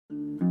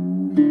Well,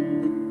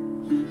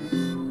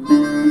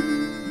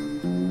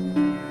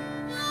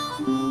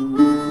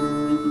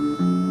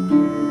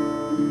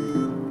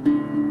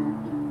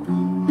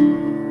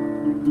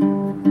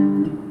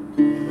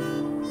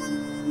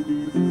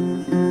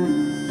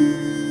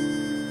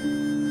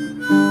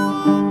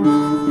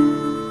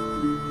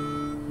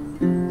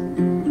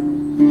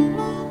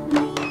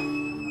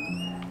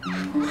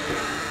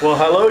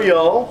 hello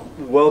y'all.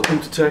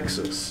 Welcome to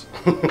Texas.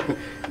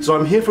 So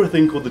I'm here for a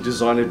thing called the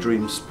Designer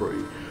Dream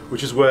Spree,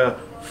 which is where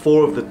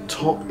 4 of the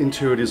top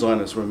interior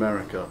designers from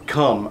America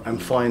come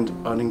and find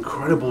an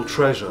incredible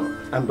treasure.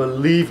 And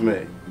believe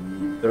me,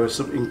 there are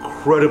some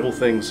incredible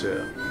things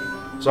here.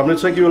 So I'm going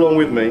to take you along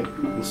with me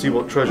and see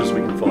what treasures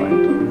we can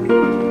find.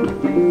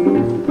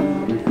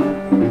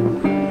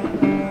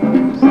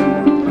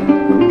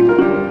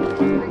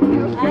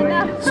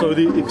 So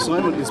the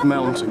excitement is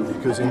mounting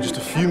because in just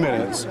a few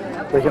minutes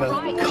they're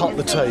going to cut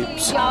the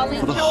tapes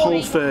for the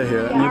whole fair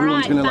here, and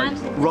everyone's going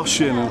to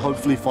rush in and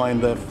hopefully find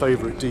their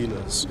favourite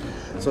dealers.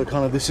 So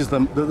kind of this is the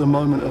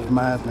moment of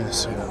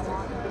madness here.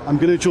 I'm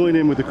going to join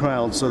in with the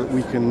crowd so that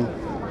we can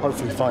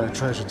hopefully find a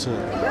treasure too.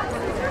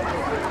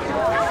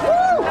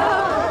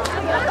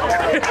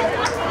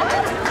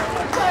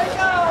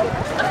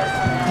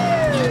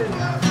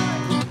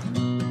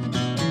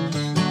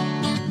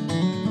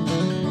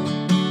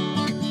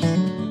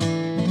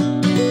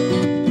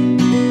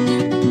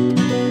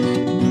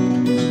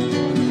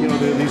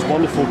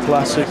 Wonderful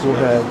classical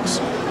heads.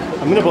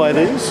 I'm going to buy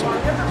these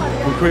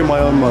and create my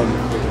own moment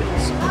with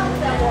these.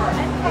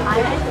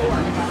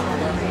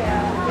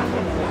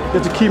 You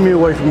have to keep me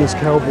away from this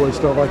cowboy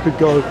stuff. I could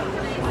go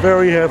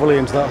very heavily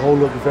into that whole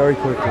look very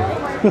quickly.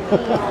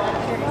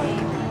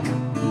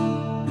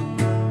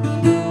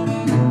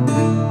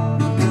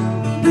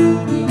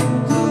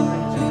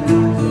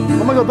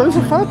 Oh my god, those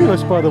are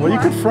fabulous, by the way. You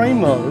could frame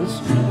those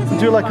and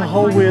do like a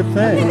whole weird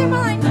thing.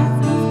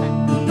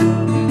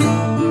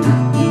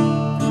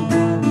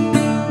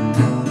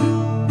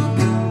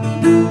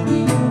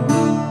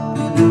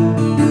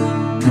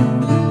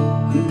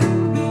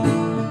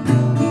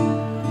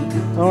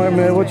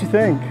 What do you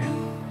think?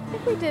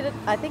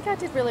 I think I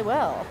did really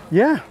well.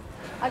 Yeah.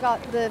 I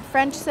got the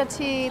French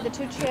settee, the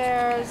 2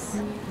 chairs,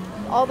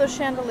 all the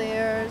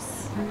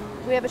chandeliers.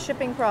 We have a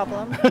shipping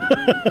problem.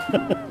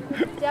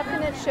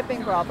 Definite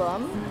shipping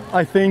problem.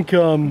 I think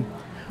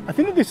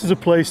that this is a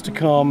place to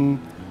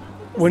come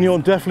when you're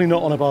definitely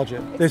not on a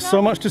budget. There's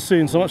so much to see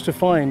and so much to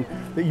find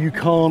that you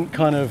can't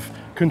kind of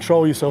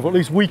control yourself. Or at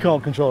least we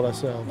can't control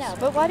ourselves. No,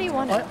 but why do you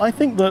want it? I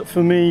think that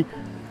for me,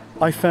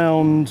 I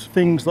found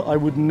things that I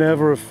would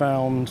never have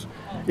found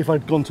if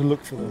I'd gone to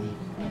look for them.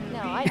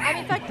 No, in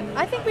fact,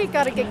 I think we've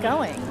got to get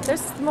going.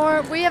 There's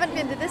more. We haven't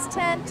been to this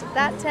tent,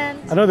 that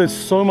tent. I know there's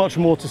so much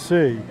more to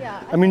see.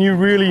 Yeah, I mean, you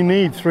really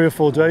need 3 or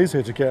 4 days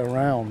here to get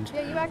around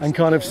and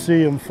kind of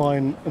see and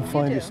find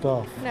your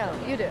stuff. No,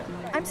 you do.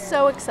 I'm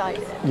so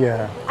excited.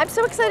 Yeah. I'm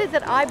so excited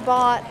that I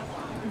bought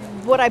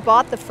what I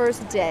bought the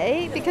first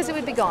day because it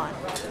would be gone.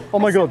 Oh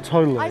my god,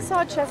 totally. I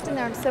saw a chest in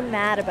there I'm so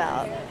mad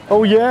about.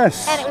 Oh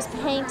yes. And it was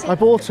painted. I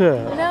bought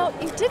it. No,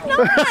 you did not.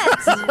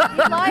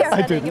 You liar, I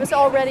honey. didn't. It was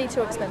already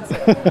too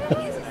expensive.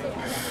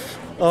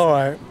 All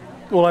right.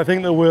 Well, I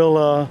think that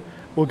we'll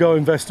go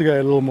investigate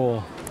a little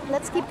more.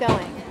 Let's keep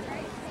going.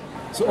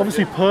 So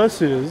obviously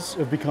purses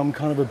have become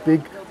kind of a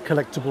big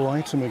collectible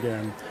item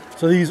again.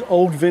 So these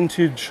old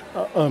vintage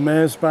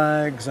Hermes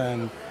bags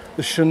and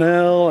the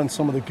Chanel and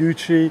some of the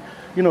Gucci,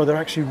 you know, they're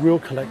actually real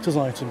collector's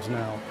items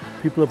now.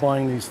 People are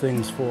buying these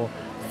things for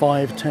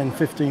 $5,000,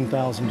 $10,000,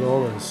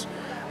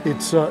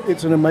 $15,000.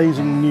 It's an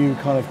amazing new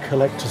kind of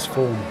collector's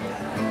form.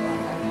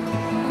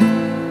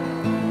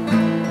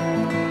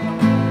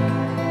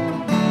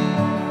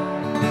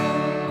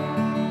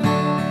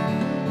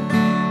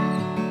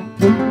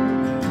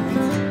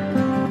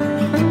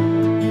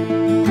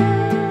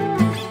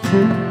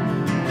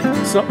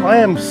 So I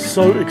am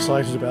so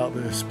excited about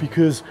this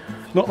because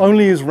not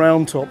only is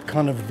Round Top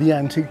kind of the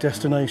antique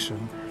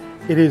destination,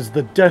 it is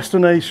the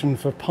destination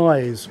for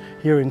pies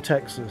here in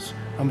Texas,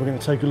 and we're going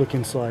to take a look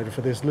inside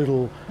for this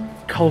little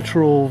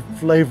cultural,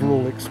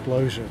 flavoral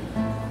explosion.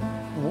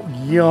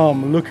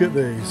 Yum, look at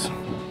these.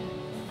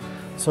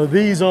 So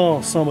these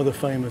are some of the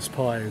famous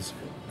pies,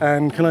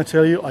 and can I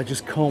tell you, I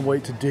just can't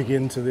wait to dig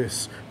into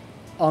this.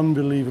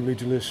 Unbelievably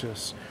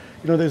delicious.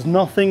 You know, there's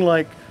nothing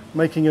like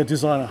making a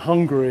designer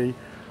hungry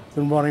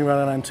than running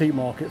around an antique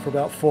market for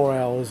about 4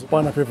 hours,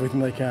 buying up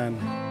everything they can.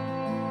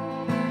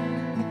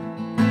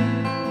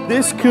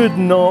 This could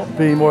not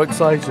be more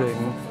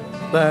exciting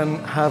than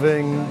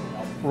having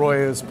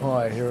Royer's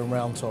pie here in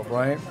Round Top,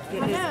 right?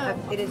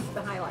 It is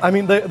the highlight. I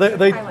mean,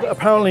 they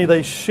apparently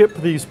they ship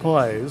these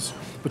pies,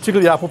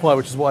 particularly the apple pie,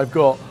 which is what I've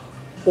got,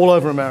 all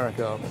over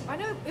America. I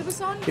know, it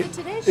was on the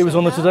Today Show. It was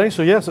on the Today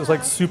Show, yes, it's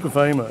like super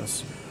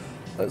famous.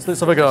 Let's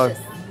have a go.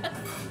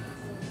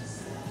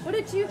 What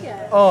did you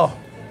get? Oh,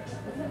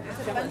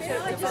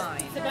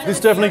 this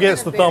definitely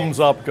gets the thumbs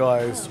up,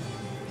 guys.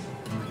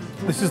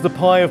 This is the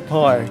pie of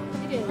pie.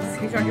 It is.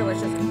 These are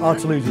delicious.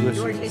 Utterly You already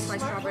delicious. taste my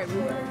strawberry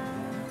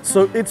rhubarb.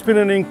 So it's been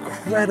an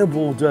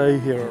incredible day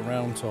here at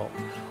Round Top.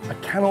 I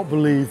cannot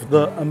believe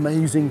the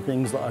amazing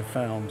things that I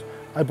found.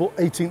 I bought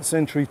 18th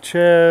century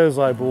chairs,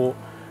 I bought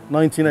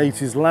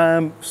 1980s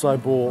lamps, I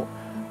bought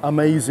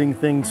amazing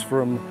things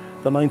from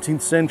the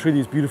 19th century,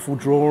 these beautiful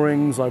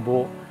drawings. I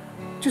bought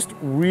just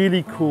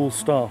really cool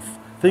stuff,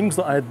 things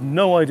that I had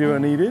no idea I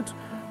needed,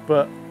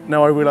 but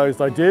now I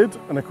realized I did,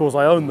 and of course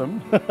I own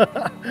them.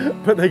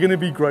 But they're gonna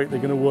be great, they're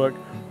gonna work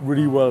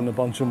really well in a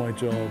bunch of my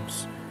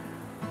jobs.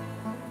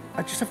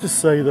 I just have to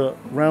say that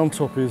Round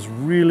Top is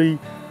really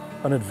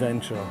an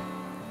adventure.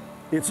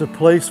 It's a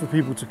place for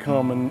people to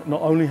come and not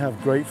only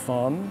have great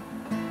fun,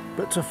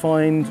 but to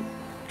find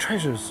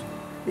treasures.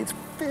 It's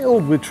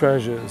filled with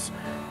treasures.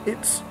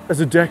 It's, as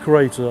a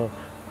decorator,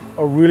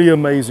 a really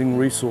amazing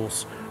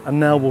resource, and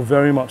now will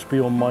very much be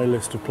on my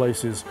list of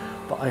places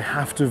that I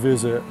have to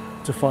visit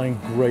to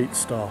find great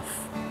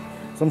stuff.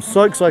 So I'm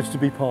so excited to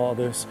be part of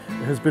this.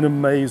 It has been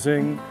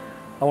amazing.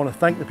 I want to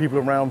thank the people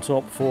at Round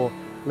Top for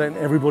letting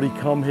everybody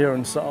come here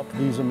and set up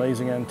these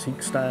amazing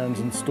antique stands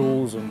and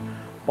stalls and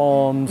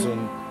barns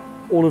and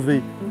all of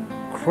the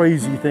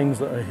crazy things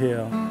that are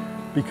here,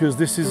 because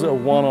this is a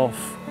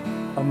one-off,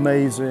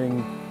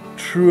 amazing,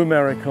 true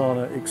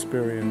Americana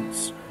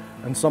experience,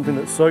 and something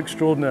that's so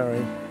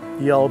extraordinary,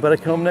 y'all better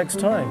come next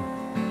time.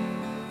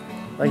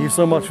 Thank you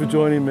so much for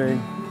joining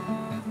me.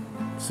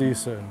 See you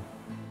soon.